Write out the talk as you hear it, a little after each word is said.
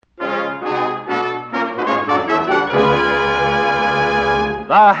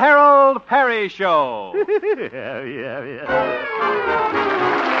The Harold Peary Show. Yeah.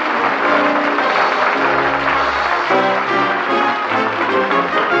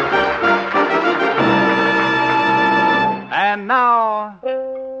 And now,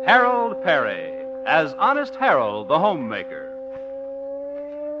 Harold Peary as Honest Harold, the homemaker.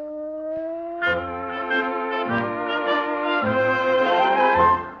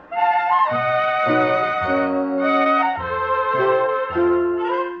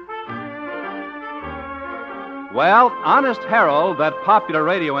 Well, Honest Harold, that popular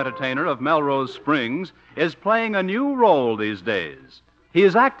radio entertainer of Melrose Springs, is playing a new role these days. He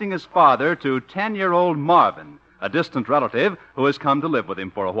is acting as father to 10-year-old Marvin, a distant relative who has come to live with him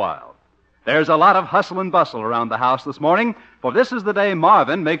for a while. There's a lot of hustle and bustle around the house this morning, for this is the day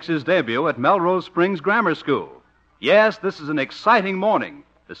Marvin makes his debut at Melrose Springs Grammar School. Yes, this is an exciting morning,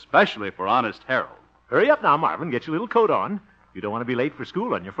 especially for Honest Harold. Hurry up now, Marvin. Get your little coat on. You don't want to be late for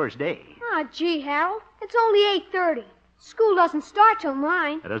school on your first day. Oh, gee, Harold. It's only 8:30. School doesn't start till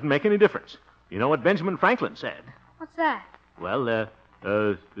 9. That doesn't make any difference. You know what Benjamin Franklin said? What's that? Well,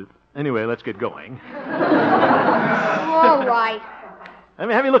 anyway, let's get going. All right. Let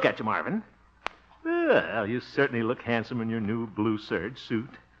me have a look at you, Marvin. Well, you certainly look handsome in your new blue serge suit.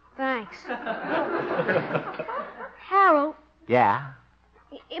 Thanks. Harold, Yeah?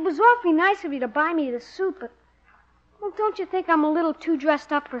 it was awfully nice of you to buy me the suit, but... Well, don't you think I'm a little too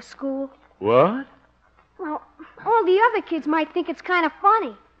dressed up for school? What? Well, all the other kids might think it's kind of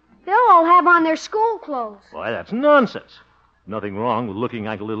funny. They'll all have on their school clothes. Why, that's nonsense. Nothing wrong with looking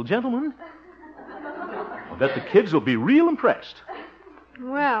like a little gentleman. I bet the kids will be real impressed.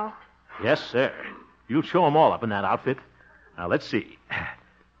 Well... Yes, sir. You'll show them all up in that outfit. Now, let's see.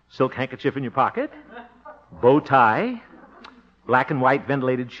 Silk handkerchief in your pocket. Bow tie. Black and white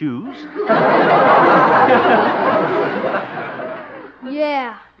ventilated shoes.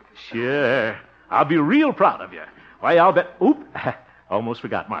 Yeah. Sure. I'll be real proud of you. Why, I'll bet... Oop. Almost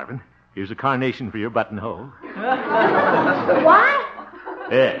forgot, Marvin. Here's a carnation for your buttonhole. What?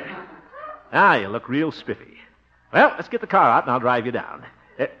 There. Now you look real spiffy. Well, let's get the car out and I'll drive you down.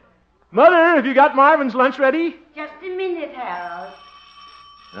 Mother, have you got Marvin's lunch ready? Just a minute, Harold.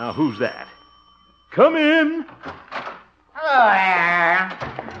 Now, who's that? Come in. Hello there.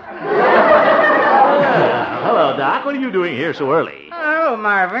 Hello, Doc. What are you doing here so early? Hello,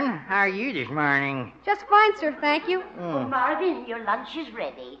 Marvin. How are you this morning? Just fine, sir, thank you. Oh, Marvin, your lunch is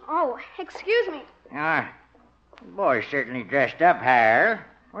ready. Oh, excuse me. The boy's certainly dressed up, Harold.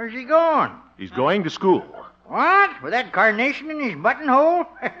 Where's he going? He's going to school. What? With that carnation in his buttonhole?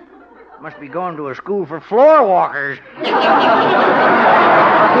 Must be going to a school for floor walkers.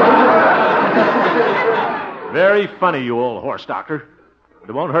 Very funny, you old horse doctor.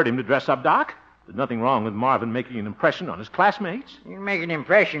 But it won't hurt him to dress up, Doc. There's nothing wrong with Marvin making an impression on his classmates. You make an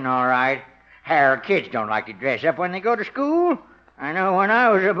impression, all right. Harold, kids don't like to dress up when they go to school. I know when I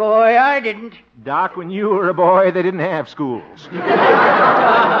was a boy, I didn't. Doc, when you were a boy, they didn't have schools.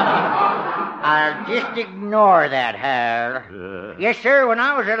 I'll just ignore that, Harold. Yes, sir, when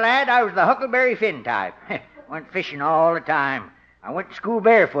I was a lad, I was the Huckleberry Finn type. Went fishing all the time. I went to school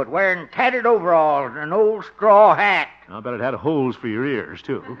barefoot, wearing tattered overalls and an old straw hat. I'll bet it had holes for your ears,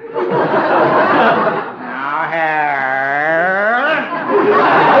 too. Now, Harold.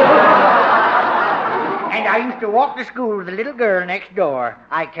 And I used to walk to school with the little girl next door.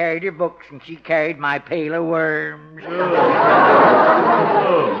 I carried her books, and she carried my pail of worms. Oh,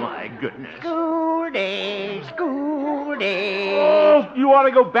 my goodness. School day, school day. Oh, you ought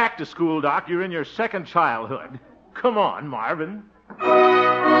to go back to school, Doc. You're in your second childhood. Come on, Marvin.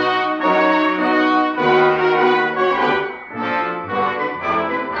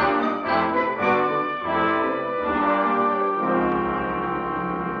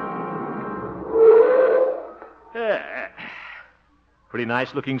 Pretty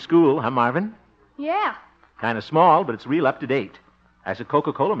nice-looking school, huh, Marvin? Yeah. Kind of small, but it's real up-to-date. Has a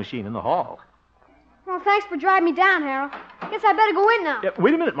Coca-Cola machine in the hall. Well, thanks for driving me down, Harold. Guess I better go in now.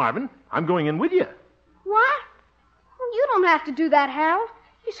 Wait a minute, Marvin. I'm going in with you. What? Well, you don't have to do that, Harold.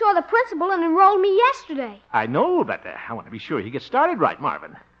 You saw the principal and enrolled me yesterday. I know, but I want to be sure you get started right,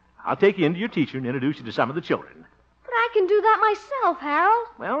 Marvin. I'll take you into your teacher and introduce you to some of the children. But I can do that myself, Harold.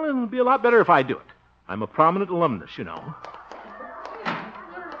 Well, it'll be a lot better if I do it. I'm a prominent alumnus, you know.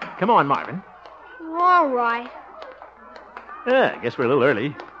 Come on, Marvin. All right. I guess we're a little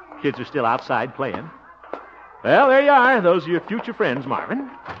early. Kids are still outside playing. Well, there you are. Those are your future friends, Marvin.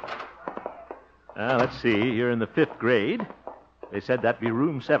 Let's see. You're in the 5th grade. They said that'd be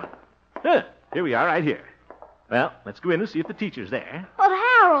room 7. Here we are, right here. Well, let's go in and see if the teacher's there. But,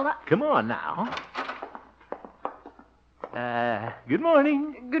 Harold... Come on now. Good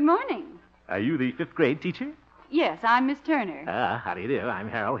morning. Good morning. Are you the 5th grade teacher? Yes, I'm Miss Turner. How do you do? I'm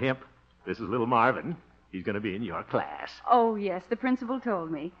Harold Hemp. This is little Marvin. He's going to be in your class. Oh, yes, the principal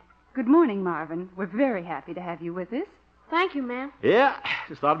told me. Good morning, Marvin. We're very happy to have you with us. Thank you, ma'am. Yeah,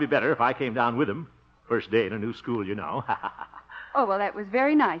 just thought it'd be better if I came down with him. First day in a new school, you know. Oh, well, that was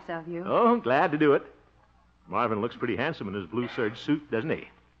very nice of you. Oh, glad to do it. Marvin looks pretty handsome in his blue serge suit, doesn't he?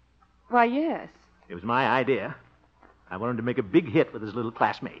 Why, yes. It was my idea. I want him to make a big hit with his little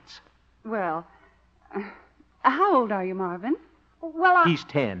classmates. Well, how old are you, Marvin? Well, He's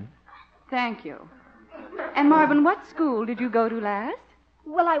 10. Thank you. And, Marvin, what school did you go to last?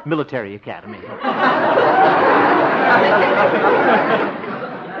 Military Academy.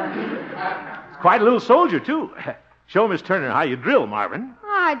 Quite a little soldier, too. Show Miss Turner how you drill, Marvin.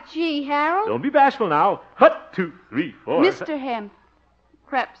 Ah, gee, Harold. Don't be bashful now. Hut, 2, 3, 4. Mr. Hemp,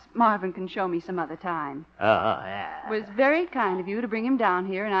 perhaps Marvin can show me some other time. Oh, yeah. It was very kind of you to bring him down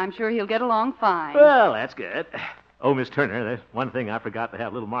here, and I'm sure he'll get along fine. Well, that's good. Oh, Miss Turner, there's one thing I forgot to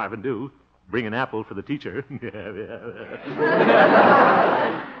have little Marvin do. Bring an apple for the teacher.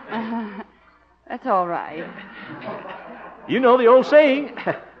 That's all right. You know the old saying,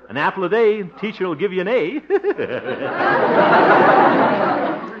 an apple a day, teacher will give you an A.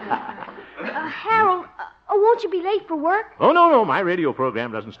 Harold, won't you be late for work? Oh, no, my radio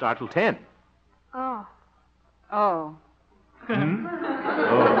program doesn't start till 10. Oh. Oh.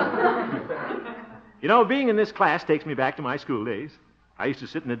 You know, being in this class takes me back to my school days. I used to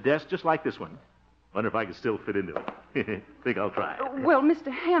sit in a desk just like this one. Wonder if I could still fit into it. Think I'll try. Well,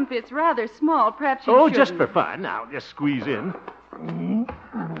 Mr. Hemp, it's rather small. Perhaps you Oh, shouldn't. just for fun. Now, just squeeze in.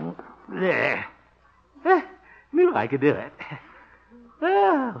 There. Knew I could do it.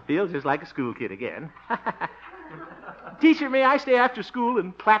 Oh, feels just like a school kid again. Teacher, may I stay after school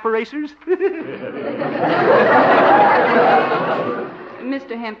and clap erasers?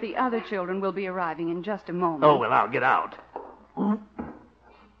 Mr. Hemp, the other children will be arriving in just a moment. Oh, well, I'll get out.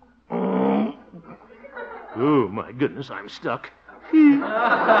 Oh, my goodness, I'm stuck. Miss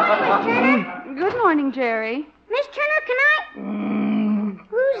Turner? Good morning, Jerry. Miss Turner, can I?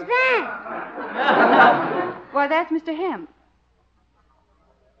 Who's that? Why, that's Mr. Hemp.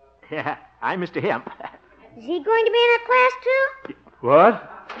 Yeah, I'm Mr. Hemp. Is he going to be in our class, too? What?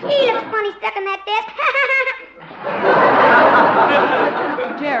 He looks funny stuck in that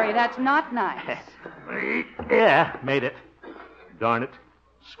desk. Jerry, that's not nice. Yeah, made it. Darn it.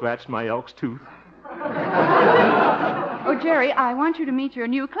 Scratched my elk's tooth. Oh, Jerry, I want you to meet your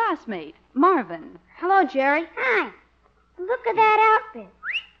new classmate, Marvin. Hello, Jerry. Hi. Look at that outfit.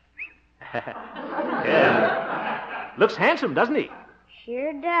 Yeah. Looks handsome, doesn't he?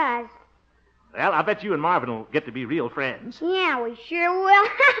 Sure does. Well, I bet you and Marvin will get to be real friends. Yeah, we sure will.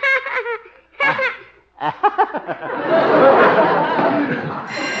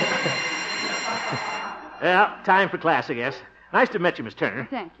 Well, time for class, I guess. Nice to meet you, Miss Turner.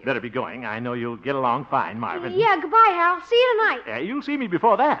 Thank you. Better be going. I know you'll get along fine, Marvin. Yeah, goodbye, Harold. See you tonight. You'll see me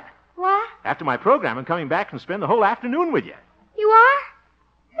before that. What? After my program, I'm coming back and spend the whole afternoon with you. You are?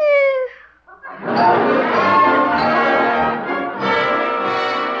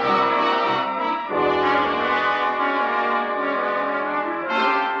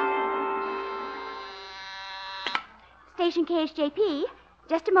 Station KHJP.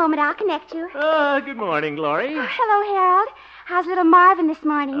 Just a moment, I'll connect you. Good morning, Glory. Oh, hello, Harold. How's little Marvin this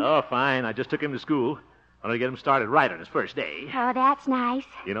morning? Oh, fine. I just took him to school. Wanted to get him started right on his first day. Oh, that's nice.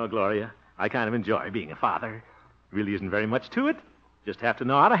 You know, Gloria, I kind of enjoy being a father. Really isn't very much to it. Just have to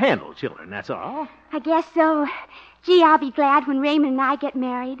know how to handle children, that's all. I guess so. Gee, I'll be glad when Raymond and I get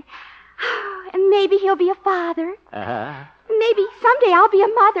married. And maybe he'll be a father. Uh-huh. Maybe someday I'll be a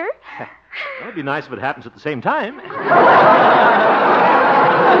mother. That'd be nice if it happens at the same time.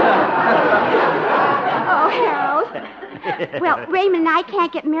 Oh, Harold. Well, Raymond and I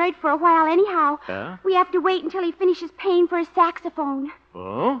can't get married for a while anyhow. Huh? We have to wait until he finishes paying for his saxophone.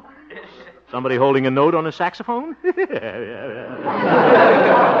 Oh? Somebody holding a note on a saxophone? What?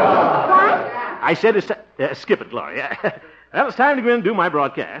 I said, skip it, Gloria. Well, it's time to go in and do my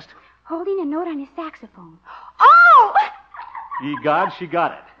broadcast. Holding a note on his saxophone. Oh! Ye gods, she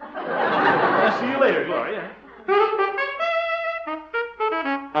got it. See you later, Gloria.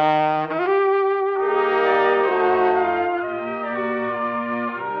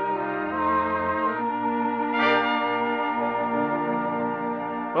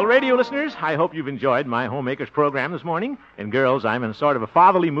 Well, radio listeners, I hope you've enjoyed my Homemakers program this morning. And girls, I'm in sort of a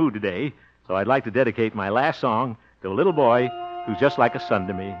fatherly mood today, so I'd like to dedicate my last song to a little boy who's just like a son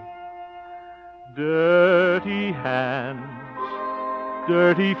to me. Dirty hands,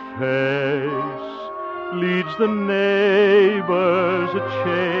 dirty face, leads the neighbors a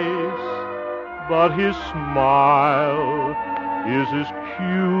chase, but his smile is as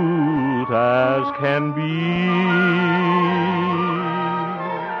cute as can be,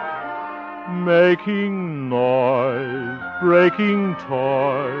 making noise, breaking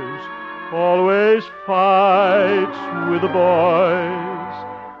toys, always fights with the boys,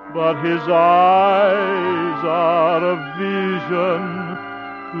 but his eyes are a vision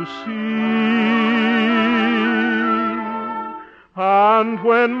to see. And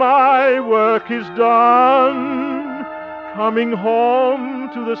when my work is done, coming home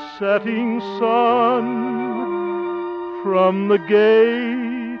to the setting sun, from the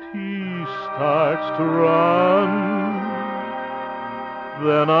gate he starts to run.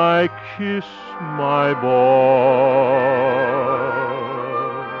 Then I kiss my boy.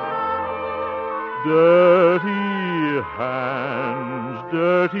 Dirty hands,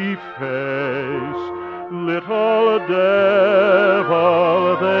 dirty face, little devil,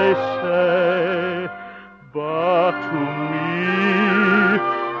 they say, but to me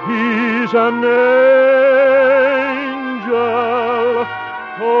he's an angel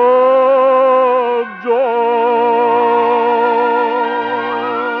of joy.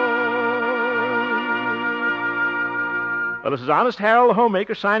 Well, this is Honest Harold, the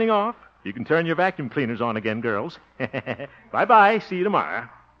homemaker, signing off. You can turn your vacuum cleaners on again, girls. Bye-bye. See you tomorrow.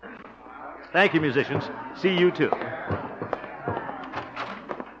 Thank you, musicians. See you, too.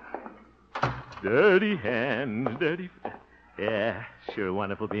 Dirty hands, dirty... Yeah, sure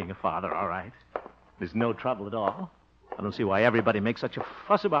wonderful being a father, all right. There's no trouble at all. I don't see why everybody makes such a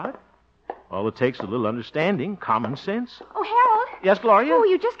fuss about it. All it takes is a little understanding, common sense. Oh, Harold. Yes, Gloria? Oh,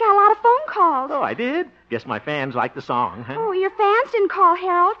 you just got a lot of phone calls. Oh, I did? Guess my fans like the song, huh? Oh, your fans didn't call,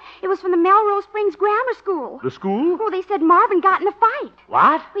 Harold. It was from the Melrose Springs Grammar School. The school? Oh, they said Marvin got in a fight.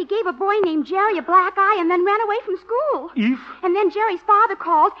 What? He gave a boy named Jerry a black eye and then ran away from school. Eve? And then Jerry's father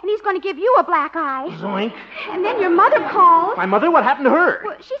called, and he's going to give you a black eye. Zoink. And then your mother called. My mother? What happened to her?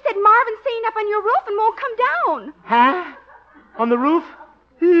 Well, she said Marvin's sitting up on your roof and won't come down. Huh? On the roof?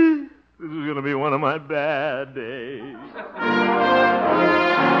 This is going to be one of my bad days.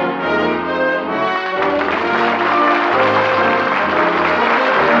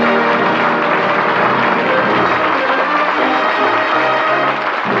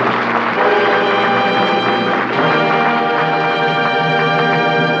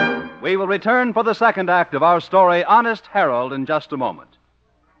 We will return for the second act of our story, Honest Harold, in just a moment.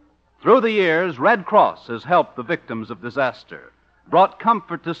 Through the years, Red Cross has helped the victims of disaster, brought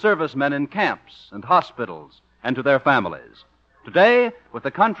comfort to servicemen in camps and hospitals and to their families. Today, with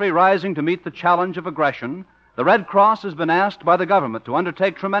the country rising to meet the challenge of aggression, the Red Cross has been asked by the government to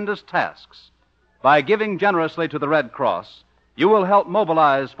undertake tremendous tasks. By giving generously to the Red Cross, you will help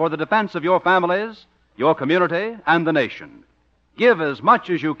mobilize for the defense of your families, your community, and the nation. Give as much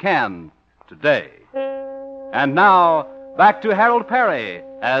as you can today. And now, back to Harold Peary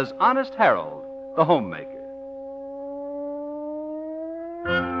as Honest Harold, the homemaker.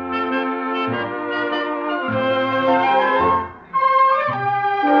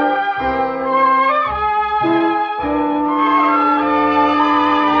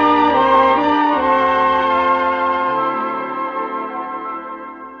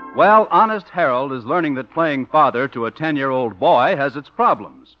 Well, Honest Harold is learning that playing father to a 10-year-old boy has its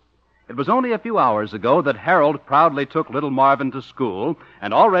problems. It was only a few hours ago that Harold proudly took little Marvin to school,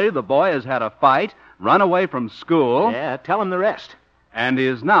 and already the boy has had a fight, run away from school. Yeah, tell him the rest. And he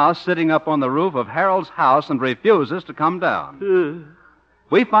is now sitting up on the roof of Harold's house and refuses to come down.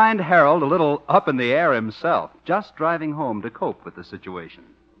 We find Harold a little up in the air himself, just driving home to cope with the situation.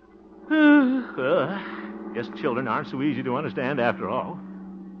 Guess children aren't so easy to understand after all.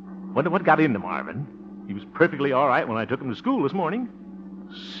 Wonder what got into Marvin. He was perfectly all right when I took him to school this morning.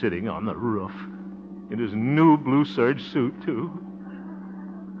 Sitting on the roof. In his new blue serge suit, too.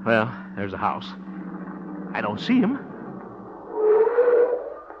 Well, there's the house. I don't see him.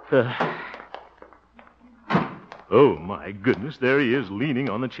 Oh, my goodness, there he is, leaning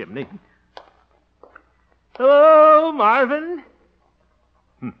on the chimney. Hello, Marvin.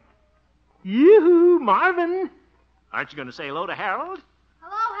 Yoo-hoo, Marvin. Aren't you going to say hello to Harold?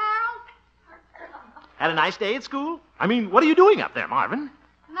 Hello, Harold. Had a nice day at school? I mean, what are you doing up there, Marvin?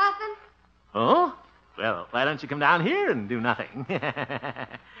 Nothing. Oh? Well, why don't you come down here and do nothing?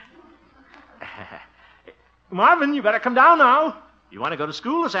 Marvin, you better come down now. You want to go to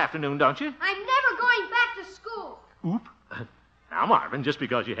school this afternoon, don't you? I'm never going back to school. Oop. Now, Marvin, just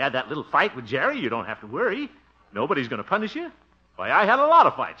because you had that little fight with Jerry, you don't have to worry. Nobody's going to punish you. Why, I had a lot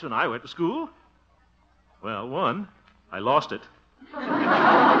of fights when I went to school. Well, one, I lost it.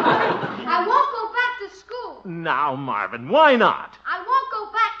 I won't go back to school. Now, Marvin, why not? I won't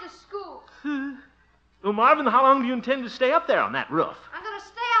go back to school. Well, Marvin, how long do you intend to stay up there on that roof? I'm going to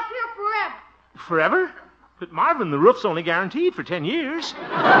stay up here forever. Forever? But, Marvin, the roof's only guaranteed for 10 years. I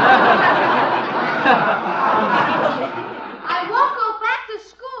won't go back to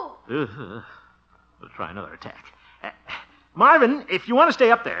school. We'll try another attack. Marvin, if you want to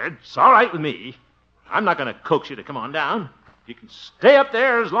stay up there, it's all right with me. I'm not going to coax you to come on down. You can stay up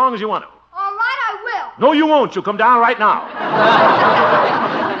there as long as you want to. All right, I will. No, you won't. You'll come down right now.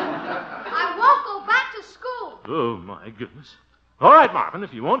 I won't go back to school. Oh, my goodness. All right, Marvin,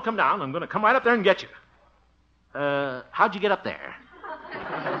 if you won't come down, I'm going to come right up there and get you. How'd you get up there?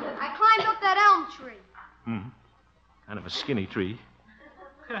 I climbed up that elm tree. Kind of a skinny tree.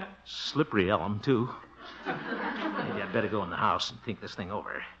 Slippery elm, too. Maybe I'd better go in the house and think this thing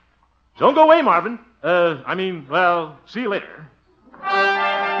over. Don't go away, Marvin. See you later.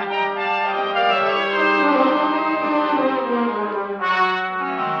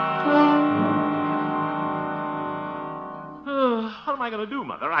 What am I going to do,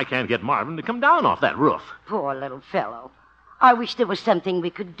 Mother? I can't get Marvin to come down off that roof. Poor little fellow. I wish there was something we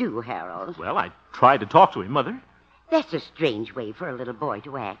could do, Harold. Well, I tried to talk to him, Mother. That's a strange way for a little boy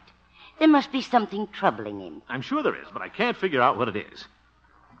to act. There must be something troubling him. I'm sure there is, but I can't figure out what it is.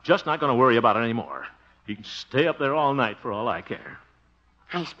 I'm just not going to worry about it anymore. He can stay up there all night for all I care.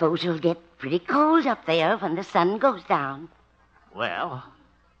 I suppose he'll get pretty cold up there when the sun goes down. Well,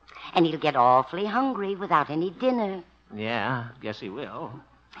 And he'll get awfully hungry without any dinner. yeah, guess he will.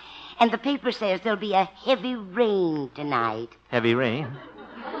 And the paper says there'll be a heavy rain tonight. Heavy rain?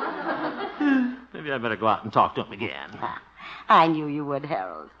 Maybe I better go out and talk to him again. I knew you would,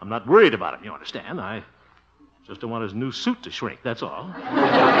 Harold. I'm not worried about him, you understand. I just don't want his new suit to shrink, that's all.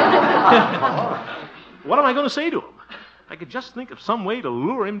 What am I going to say to him? I could just think of some way to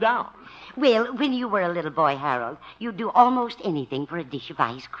lure him down. Well, when you were a little boy, Harold, you'd do almost anything for a dish of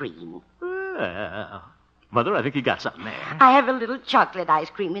ice cream. Well, Mother, I think you got something there. I have a little chocolate ice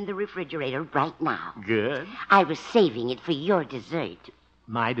cream in the refrigerator right now. Good. I was saving it for your dessert.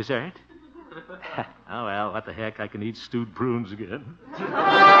 My dessert? Oh, well, what the heck? I can eat stewed prunes again.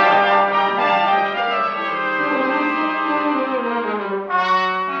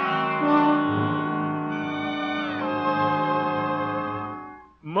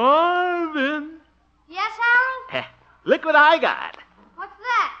 Marvin! Yes, Harold? Look what I got. What's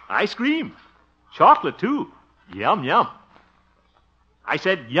that? Ice cream. Chocolate, too. Yum, yum. I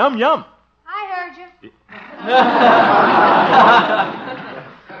said yum, yum. I heard you.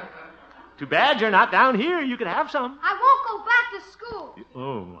 Too bad you're not down here. You could have some. I won't go back to school.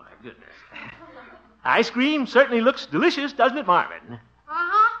 Oh, my goodness. Ice cream certainly looks delicious, doesn't it, Marvin?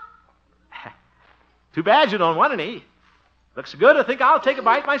 Uh-huh. Too bad you don't want any. Looks good. I think I'll take a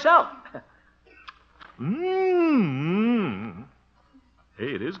bite myself. Mmm.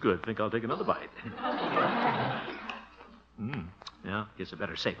 Hey, it is good. Think I'll take another bite. Yeah, guess I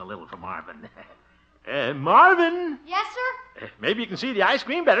better save a little for Marvin. Marvin! Yes, sir? Maybe you can see the ice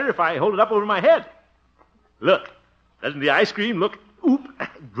cream better if I hold it up over my head. Look. Doesn't the ice cream look... Oop!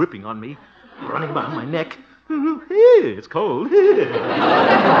 Dripping on me. Running down my neck. It's cold. Well,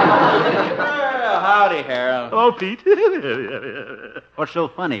 howdy, Harold. Oh, Pete. What's so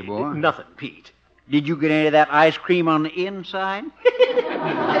funny, boy? Nothing, Pete. Did you get any of that ice cream on the inside?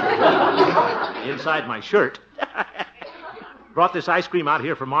 Inside my shirt. Brought this ice cream out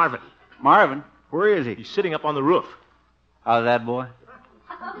here for Marvin. Marvin, where is he? He's sitting up on the roof. How's that, boy?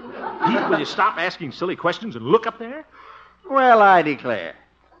 Pete, will you stop asking silly questions and look up there? Well, I declare.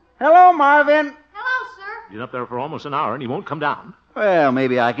 Hello, Marvin. Hello, sir. Been up there for almost an hour and he won't come down. Well,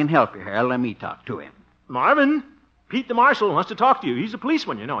 maybe I can help you, Harold. Let me talk to him. Marvin, Pete the marshal wants to talk to you. He's a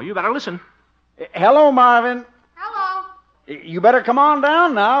policeman, you know. You better listen. Hello, Marvin. Hello. You better come on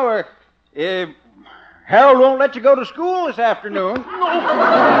down now, or Harold won't let you go to school this afternoon.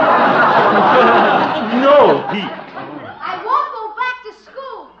 No, Pete. I won't go back to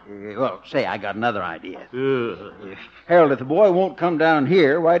school. Well, say, I got another idea. Harold, if the boy won't come down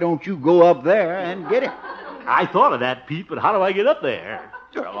here, why don't you go up there and get him? I thought of that, Pete, but how do I get up there?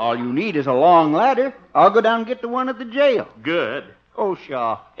 Well, all you need is a long ladder. I'll go down and get the one at the jail. Good. Oh,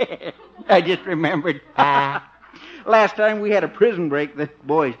 Shaw. I just remembered. Last time we had a prison break, the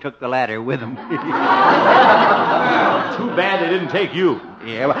boys took the ladder with them. Too bad they didn't take you.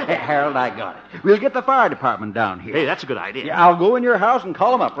 Yeah, well, Harold, I got it. We'll get the fire department down here. Hey, that's a good idea. Yeah, I'll go in your house and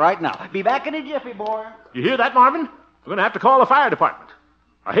call them up right now. Be back in a jiffy, boy. You hear that, Marvin? We're going to have to call the fire department.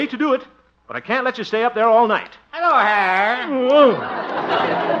 I hate to do it, but I can't let you stay up there all night. Hello, Harold. Oh.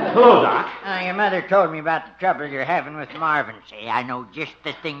 Hello, Doc. Your mother told me about the trouble you're having with Marvin. Say, I know just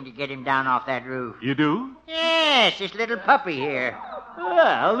the thing to get him down off that roof. You do? Yes, this little puppy here.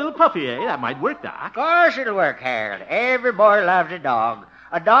 Well, a little puppy, eh? That might work, Doc. Of course it'll work, Harold. Every boy loves a dog.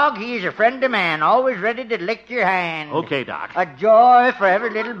 A dog, he's a friend of man, always ready to lick your hand. Okay, Doc. A joy for every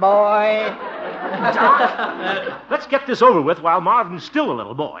little boy. Doc, let's get this over with while Marvin's still a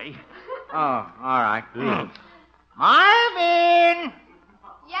little boy. Oh, all right. Marvin!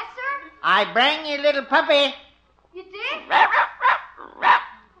 Yes, sir? I bring you little puppy. You did?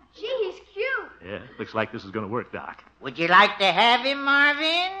 Gee, he's cute. Yeah, looks like this is going to work, Doc. Would you like to have him,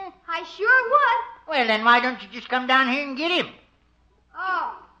 Marvin? I sure would. Well, then why don't you just come down here and get him?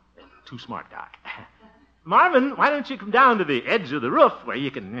 Oh. Too smart, Doc. Marvin, why don't you come down to the edge of the roof where you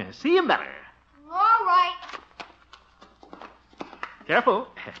can see him better? All right. Careful.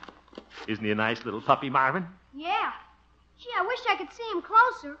 Isn't he a nice little puppy, Marvin? Yeah. Gee, I wish I could see him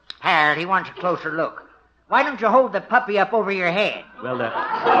closer. Harold, he wants a closer look. Why don't you hold the puppy up over your head? Well,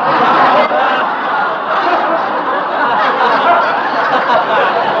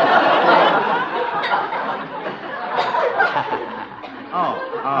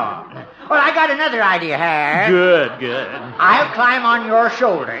 Well, I got another idea, Harold. Good. I'll climb on your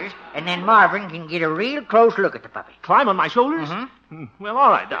shoulders, and then Marvin can get a real close look at the puppy. Climb on my shoulders? Mm-hmm. Well, all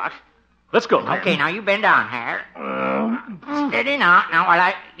right, Doc. Let's go. then. Okay, now you bend down, Harold. Steady now. Now while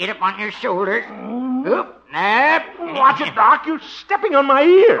I get up on your shoulders. Oop, up. Watch it, Doc. You're stepping on my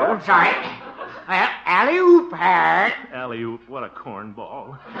ear. Oh, sorry. Well, alley-oop, Harold. Alley-oop, what a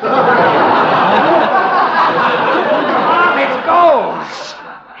cornball. Let's go.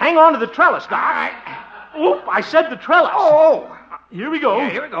 Hang on to the trellis, Doc. All right. Oop, I said the trellis. Oh. Here we go. Yeah,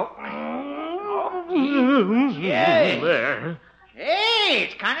 here we go. Yeah. There. Hey,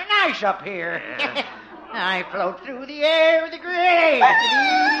 it's kind of nice up here. I float through the air with a grace.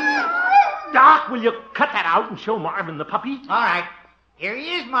 Doc, will you cut that out and show Marvin the puppy? All right. Here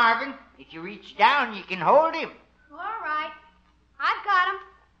he is, Marvin. If you reach down, you can hold him. All right. I've got him.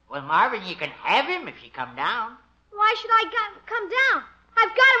 Well, Marvin, you can have him if you come down. Why should I come down?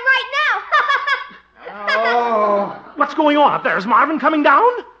 I've got him right now. Oh. What's going on up there? Is Marvin coming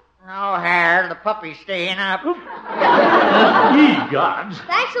down? No, Harold, the puppy's staying up. Ye gods.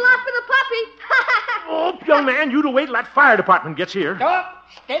 Thanks a lot for the puppy. Oh, young man, you'd wait till that fire department gets here. Oh,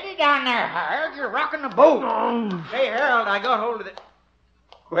 steady down there, Harold. You're rocking the boat. Oh. Hey, Harold, I got hold of it.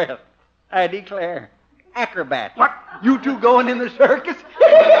 Well, I declare. Acrobat. What? You two going in the circus?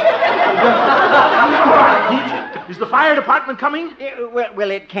 Is the fire department coming? Well,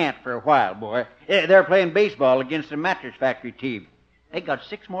 it can't for a while, boy. They're playing baseball against the mattress factory team. They got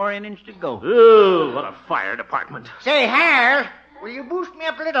 6 more innings to go. Oh, what a fire department. Say, Harold, will you boost me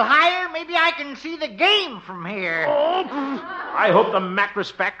up a little higher? Maybe I can see the game from here. Oh, I hope the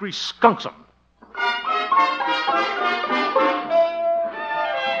mattress factory skunks them.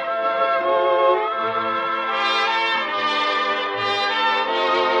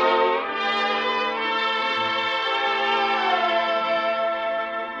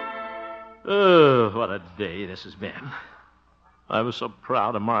 Oh, what a day this has been. I was so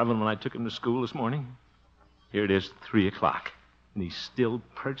proud of Marvin when I took him to school this morning. Here it is, 3 o'clock, and he's still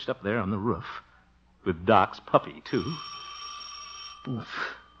perched up there on the roof with Doc's puppy, too. Oof.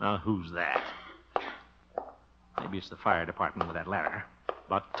 Now, who's that? Maybe it's the fire department with that ladder.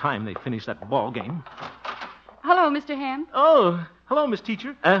 About time they finished that ball game. Hello, Mr. Ham. Oh, hello, Miss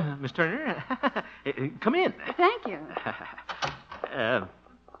Teacher. Miss Turner. Come in. Thank you.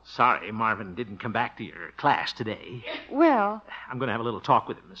 Sorry Marvin didn't come back to your class today. Well, I'm going to have a little talk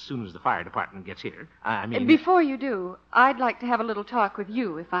with him as soon as the fire department gets here. Before you do, I'd like to have a little talk with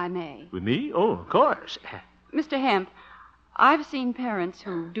you, if I may. With me? Oh, of course. Mr. Hemp, I've seen parents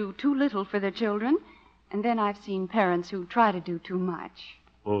who do too little for their children, and then I've seen parents who try to do too much.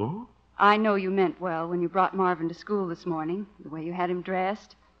 Oh? I know you meant well when you brought Marvin to school this morning, the way you had him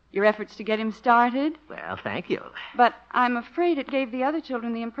dressed, your efforts to get him started. Well, thank you. But I'm afraid it gave the other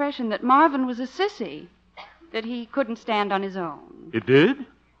children the impression that Marvin was a sissy, that he couldn't stand on his own. It did?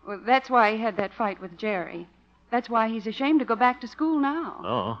 Well, that's why he had that fight with Jerry. That's why he's ashamed to go back to school now.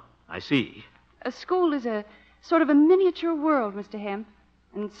 Oh, I see. A school is a sort of a miniature world, Mr. Hemp,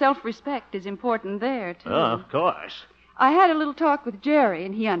 and self-respect is important there, too. Oh, of course. I had a little talk with Jerry,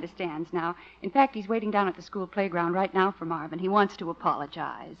 and he understands now. In fact, he's waiting down at the school playground right now for Marvin. He wants to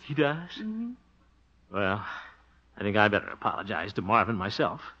apologize. He does? Mm-hmm. Well, I think I better apologize to Marvin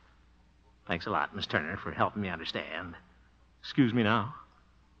myself. Thanks a lot, Miss Turner, for helping me understand. Excuse me now.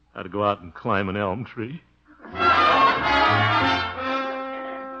 Got to go out and climb an elm tree.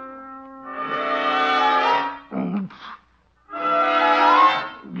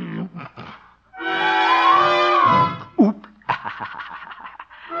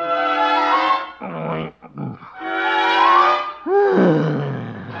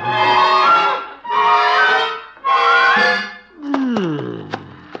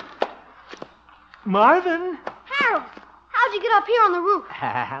 on the roof?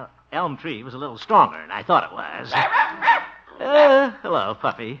 Elm tree was a little stronger than I thought it was. Hello,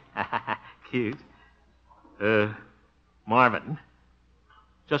 puppy. Cute. Marvin,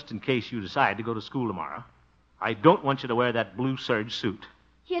 just in case you decide to go to school tomorrow, I don't want you to wear that blue serge suit.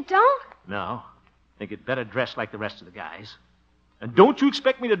 You don't? No. Think you'd better dress like the rest of the guys. And don't you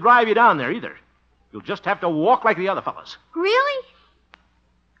expect me to drive you down there either. You'll just have to walk like the other fellas. Really?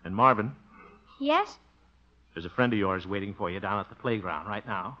 And Marvin, Yes? there's a friend of yours waiting for you down at the playground right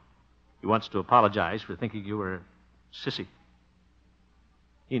now. He wants to apologize for thinking you were a sissy.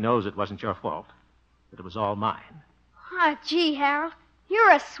 He knows it wasn't your fault, that it was all mine. Oh, gee, Harold.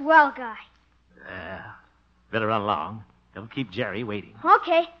 You're a swell guy. Better run along. Don't keep Jerry waiting.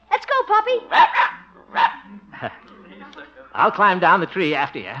 Okay. Let's go, puppy. I'll climb down the tree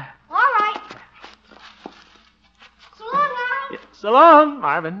after you. All right. So long, Harold. So long,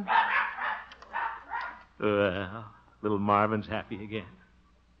 Marvin. Well, little Marvin's happy again.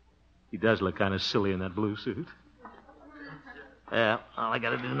 He does look kind of silly in that blue suit. Well, all I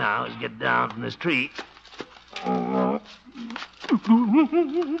gotta do now is get down from this tree.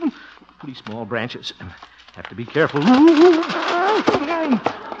 Pretty small branches. Have to be careful.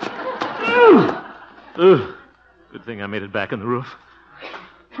 Good thing I made it back on the roof.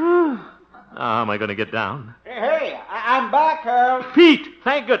 How am I going to get down? Hey, I'm back, Harold. Pete,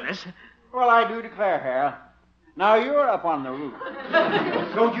 thank goodness. Well, I do declare, Harold. Now you're up on the roof.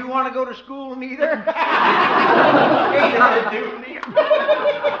 Don't you want to go to school neither?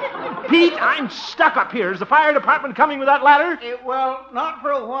 Pete, I'm stuck up here. Is the fire department coming with that ladder? Well, not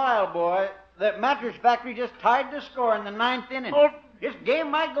for a while, boy. The mattress factory just tied the score in the 9th inning. Oh. This game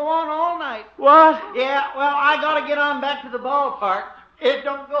might go on all night. What? Yeah, well, I got to get on back to the ballpark. It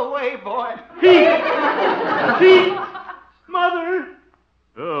don't go away, boy. Pete! Pete! Mother!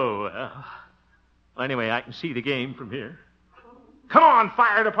 Oh, well. Anyway, I can see the game from here. Come on,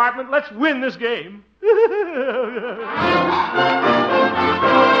 fire department. Let's win this game.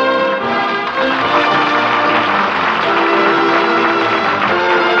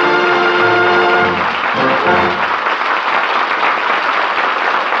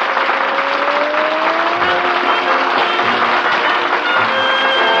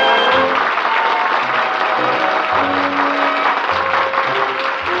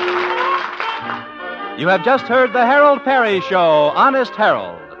 You have just heard the Harold Peary Show, Honest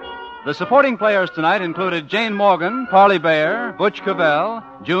Harold. The supporting players tonight included Jane Morgan, Parley Bear, Butch Cavell,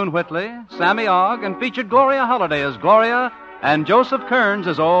 June Whitley, Sammy Ogg, and featured Gloria Holliday as Gloria and Joseph Kearns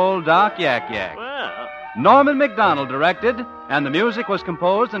as old Doc Yak Yak. Well, Norman McDonald directed, and the music was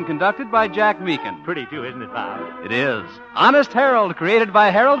composed and conducted by Jack Meakin. pretty too, isn't it, Bob? It is. Honest Harold, created by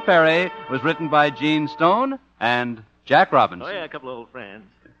Harold Peary, was written by Gene Stone and Jack Robinson. Oh, yeah, a couple of old friends.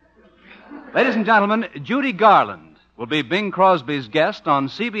 Ladies and gentlemen, Judy Garland will be Bing Crosby's guest on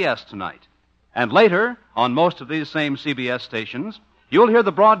CBS tonight. And later, on most of these same CBS stations, you'll hear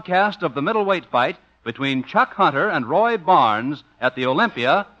the broadcast of the middleweight fight between Chuck Hunter and Roy Barnes at the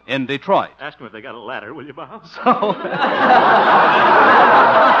Olympia in Detroit. Ask them if they got a ladder, will you, Bob?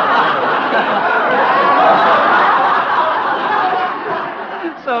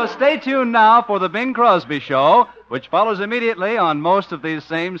 So stay tuned now for the Bing Crosby Show, which follows immediately on most of these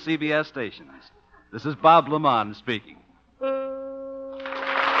same CBS stations. This is Bob Lamont speaking.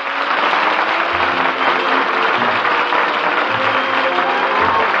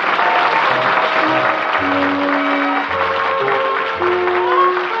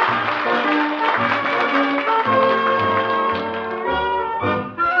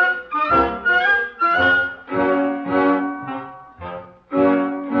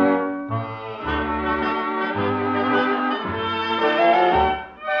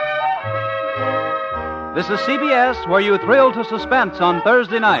 This is CBS, where you thrill to suspense on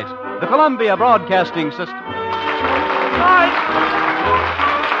Thursday night. The Columbia Broadcasting System. Bye.